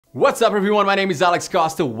What's up everyone, my name is Alex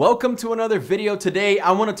Costa. Welcome to another video. Today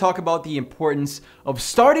I want to talk about the importance of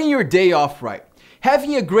starting your day off right.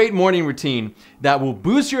 Having a great morning routine that will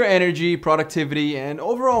boost your energy, productivity, and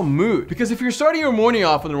overall mood. Because if you're starting your morning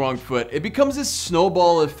off on the wrong foot, it becomes this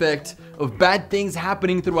snowball effect of bad things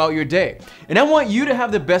happening throughout your day. And I want you to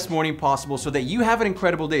have the best morning possible so that you have an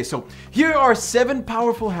incredible day. So here are 7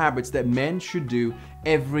 powerful habits that men should do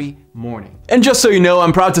every morning. And just so you know,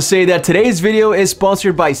 I'm proud to say that today's video is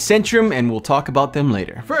sponsored by Centrum, and we'll talk about them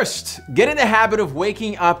later. First, get in the habit of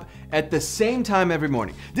waking up at the same time every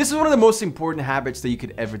morning. This is one of the most important habits that you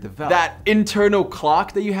could ever develop. That internal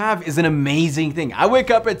clock that you have is an amazing thing. I wake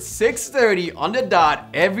up at 6:30 on the dot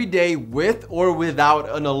every day with or without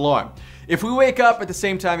an alarm. If we wake up at the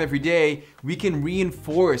same time every day, we can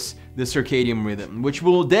reinforce the circadian rhythm, which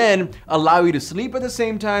will then allow you to sleep at the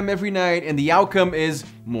same time every night, and the outcome is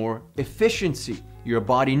more efficiency. Your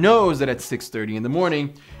body knows that at 6:30 in the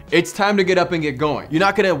morning, it's time to get up and get going. You're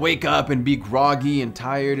not gonna wake up and be groggy and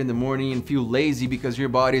tired in the morning and feel lazy because your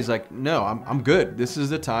body's like, no, I'm good. This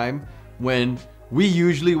is the time when we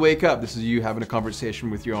usually wake up. This is you having a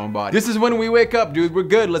conversation with your own body. This is when we wake up, dude. We're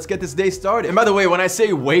good. Let's get this day started. And by the way, when I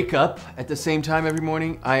say wake up at the same time every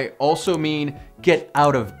morning, I also mean get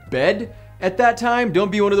out of bed at that time.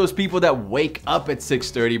 Don't be one of those people that wake up at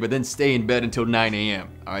 6:30 but then stay in bed until 9 a.m.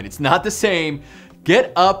 All right, it's not the same.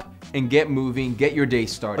 Get up and get moving, get your day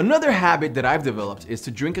started. Another habit that I've developed is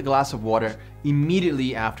to drink a glass of water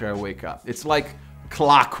immediately after I wake up. It's like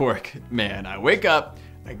clockwork, man. I wake up,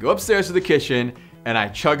 I go upstairs to the kitchen, and I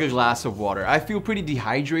chug a glass of water. I feel pretty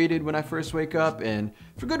dehydrated when I first wake up, and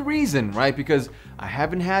for good reason, right? Because I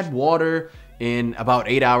haven't had water in about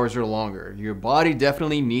 8 hours or longer. Your body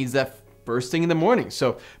definitely needs that first thing in the morning.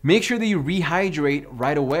 So make sure that you rehydrate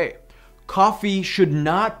right away. Coffee should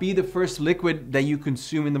not be the first liquid that you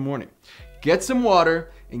consume in the morning. Get some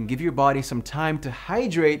water and give your body some time to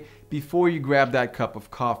hydrate before you grab that cup of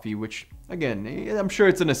coffee, which again, I'm sure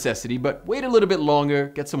it's a necessity, but wait a little bit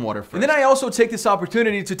longer, get some water first. And then I also take this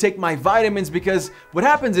opportunity to take my vitamins, because what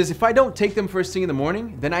happens is if I don't take them first thing in the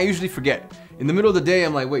morning, then I usually forget. In the middle of the day,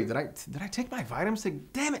 I'm like, wait, did I take my vitamins?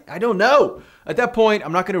 Like, damn it, I don't know. At that point,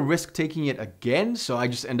 I'm not gonna risk taking it again, so I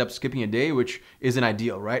just end up skipping a day, which isn't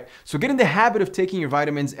ideal, right? So get in the habit of taking your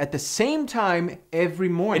vitamins at the same time every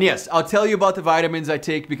morning. And yes, I'll tell you about the vitamins I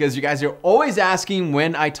take because you guys are always asking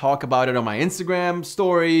when I talk about it on my Instagram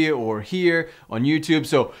story or here on YouTube.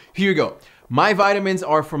 So here you go. My vitamins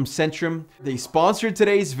are from Centrum. They sponsored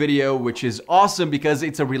today's video, which is awesome because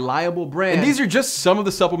it's a reliable brand. And these are just some of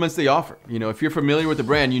the supplements they offer. You know, if you're familiar with the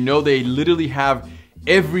brand, you know they literally have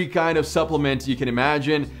every kind of supplement you can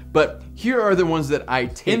imagine, but here are the ones that I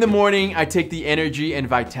take. In the morning, I take the energy and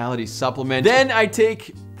vitality supplement. Then I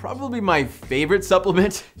take probably my favorite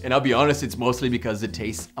supplement, and I'll be honest, it's mostly because it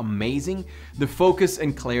tastes amazing, the Focus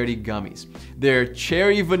and Clarity Gummies. They're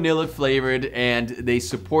cherry vanilla flavored, and they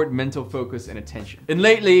support mental focus and attention. And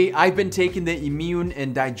lately, I've been taking the immune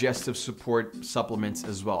and digestive support supplements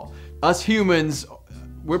as well. Us humans,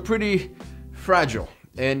 we're pretty fragile,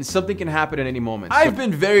 and something can happen at any moment. I've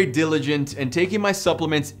been very diligent and taking my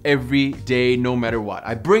supplements every day, no matter what.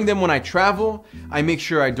 I bring them when I travel. I make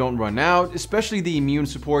sure I don't run out, especially the immune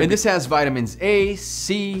support. And this has vitamins A,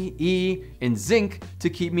 C, E, and zinc to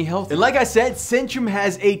keep me healthy. And like I said, Centrum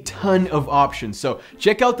has a ton of options. So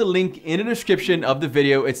check out the link in the description of the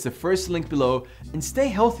video. It's the first link below, and stay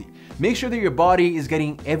healthy. Make sure that your body is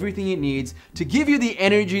getting everything it needs to give you the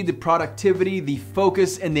energy, the productivity, the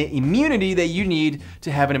focus, and the immunity that you need to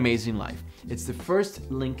have an amazing life. It's the first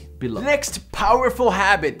link below. The next powerful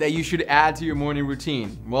habit that you should add to your morning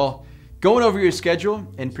routine, well, going over your schedule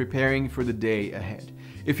and preparing for the day ahead.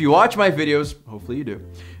 If you watch my videos, hopefully you do,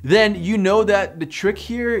 then you know that the trick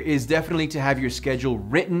here is definitely to have your schedule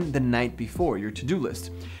written the night before, your to-do list.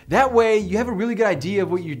 That way, you have a really good idea of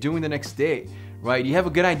what you're doing the next day, right? You have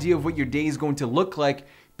a good idea of what your day is going to look like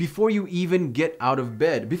before you even get out of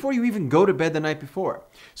bed, before you even go to bed the night before.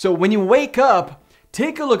 So when you wake up,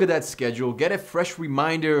 take a look at that schedule, get a fresh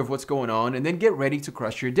reminder of what's going on, and then get ready to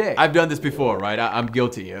crush your day. I've done this before, right? I'm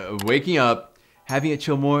guilty of waking up, having a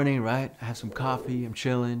chill morning, right? I have some coffee, I'm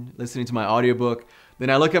chilling, listening to my audiobook. Then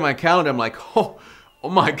I look at my calendar, I'm like, oh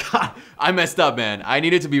my God, I messed up, man. I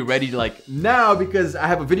needed to be ready like now because I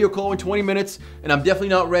have a video call in 20 minutes and I'm definitely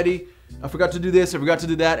not ready. I forgot to do this, I forgot to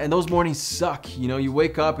do that, and those mornings suck. You know, you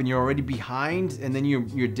wake up and you're already behind, and then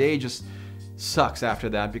your day just sucks after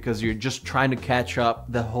that because you're just trying to catch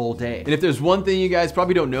up the whole day. And if there's one thing you guys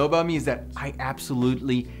probably don't know about me is that I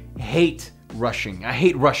absolutely hate rushing. I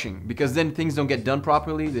hate rushing because then things don't get done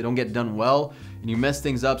properly, they don't get done well, and you mess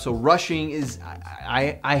things up. So rushing is,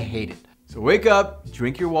 I hate it. So wake up,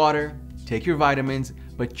 drink your water, take your vitamins,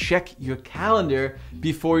 but check your calendar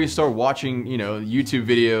before you start watching, YouTube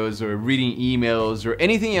videos or reading emails or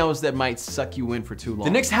anything else that might suck you in for too long.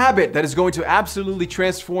 The next habit that is going to absolutely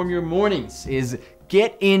transform your mornings is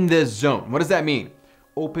get in the zone. What does that mean?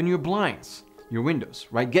 Open your blinds, your windows,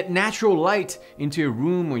 right? Get natural light into your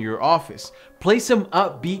room or your office. Play some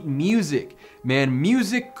upbeat music. Man,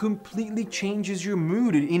 music completely changes your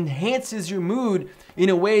mood. It enhances your mood in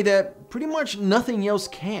a way that pretty much nothing else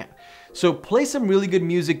can. So play some really good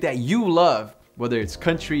music that you love, whether it's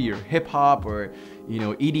country or hip hop or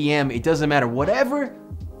EDM, it doesn't matter. Whatever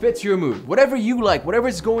fits your mood, whatever you like, whatever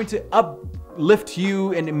is going to uplift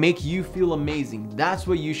you and make you feel amazing, that's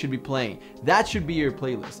what you should be playing. That should be your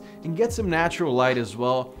playlist. And get some natural light as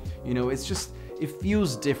well. It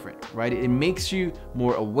feels different, right? It makes you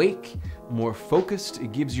more awake, more focused.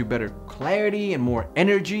 It gives you better clarity and more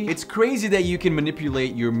energy. It's crazy that you can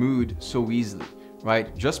manipulate your mood so easily,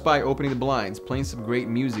 right? Just by opening the blinds, playing some great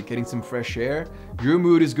music, getting some fresh air, your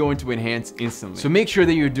mood is going to enhance instantly. So make sure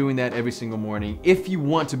that you're doing that every single morning if you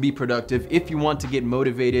want to be productive, if you want to get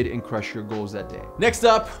motivated and crush your goals that day. Next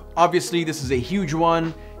up, obviously this is a huge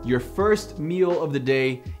one, your first meal of the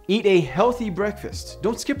day, eat a healthy breakfast.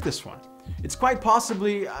 Don't skip this one. It's quite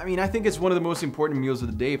possibly, I think it's one of the most important meals of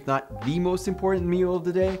the day, if not the most important meal of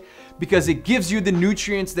the day, because it gives you the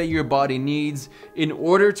nutrients that your body needs in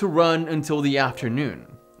order to run until the afternoon,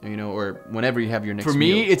 or whenever you have your next meal. For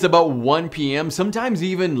me, it's about 1 p.m., sometimes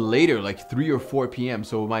even later, like 3 or 4 p.m.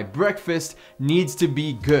 So my breakfast needs to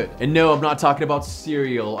be good. And no, I'm not talking about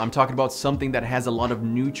cereal. I'm talking about something that has a lot of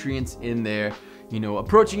nutrients in there. A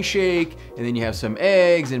protein shake, and then you have some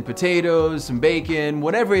eggs and potatoes, some bacon,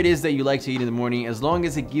 whatever it is that you like to eat in the morning, as long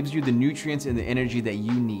as it gives you the nutrients and the energy that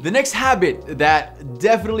you need. The next habit that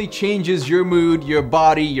definitely changes your mood, your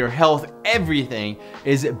body, your health, everything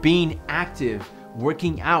is being active,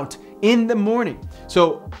 working out in the morning.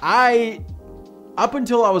 So up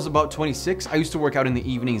until I was about 26, I used to work out in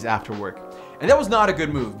the evenings after work. And that was not a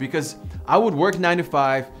good move because I would work 9 to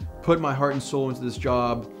 5, put my heart and soul into this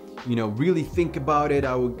job, really think about it.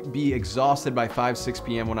 I would be exhausted by 5, 6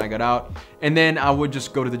 p.m. when I got out. And then I would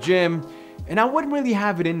just go to the gym and I wouldn't really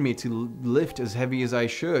have it in me to lift as heavy as I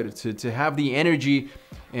should, to have the energy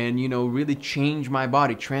and, really change my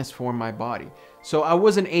body, transform my body. So I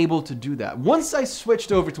wasn't able to do that. Once I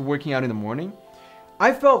switched over to working out in the morning,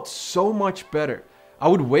 I felt so much better. I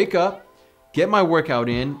would wake up, get my workout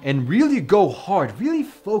in, and really go hard, really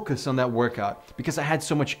focus on that workout because I had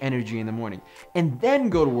so much energy in the morning, and then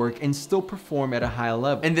go to work and still perform at a high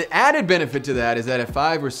level. And the added benefit to that is that at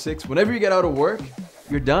 5 or 6, whenever you get out of work,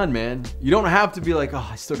 you're done, man. You don't have to be like, oh,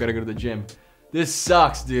 I still gotta go to the gym. This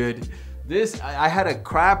sucks, dude. I had a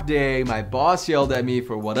crap day. My boss yelled at me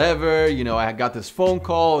for whatever. I got this phone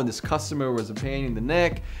call and this customer was a pain in the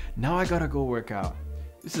neck. Now I gotta go work out.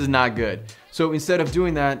 This is not good. So instead of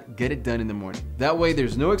doing that, get it done in the morning. That way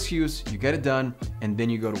there's no excuse, you get it done, and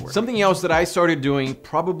then you go to work. Something else that I started doing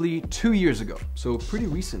probably 2 years ago, so pretty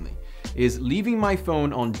recently, is leaving my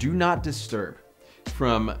phone on Do Not Disturb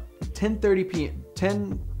from 10:30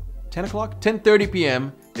 p.m. 10 o'clock? 10:30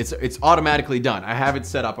 p.m. It's automatically done. I have it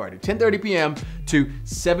set up already. 10:30 p.m. to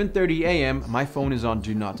 7:30 a.m. my phone is on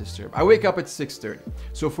Do Not Disturb. I wake up at 6:30.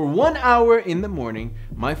 So for 1 hour in the morning,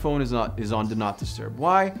 my phone is on Do Not Disturb.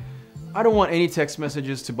 Why? I don't want any text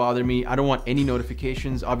messages to bother me. I don't want any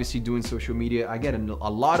notifications. Obviously doing social media, I get a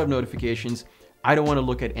lot of notifications. I don't want to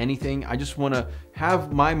look at anything. I just want to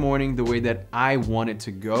have my morning the way that I want it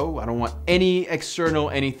to go. I don't want any external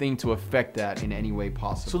anything to affect that in any way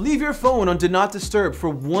possible. So leave your phone on Do Not Disturb for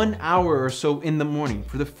 1 hour or so in the morning,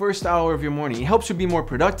 for the first hour of your morning. It helps you be more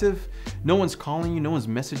productive. No one's calling you, no one's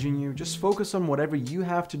messaging you. Just focus on whatever you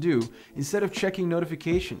have to do instead of checking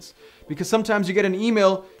notifications. Because sometimes you get an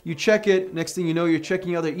email, you check it, next thing you know, you're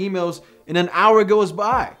checking other emails, and an hour goes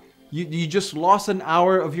by. You just lost an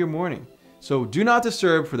hour of your morning. So Do Not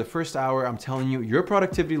Disturb for the first hour. I'm telling you, your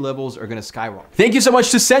productivity levels are gonna skyrocket. Thank you so much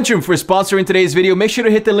to Centrum for sponsoring today's video. Make sure to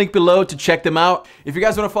hit the link below to check them out. If you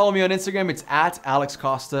guys wanna follow me on Instagram, it's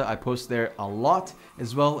 @AlexCosta. I post there a lot,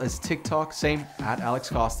 as well as TikTok, same,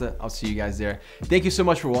 @AlexCosta. I'll see you guys there. Thank you so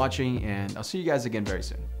much for watching, and I'll see you guys again very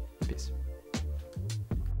soon. Peace.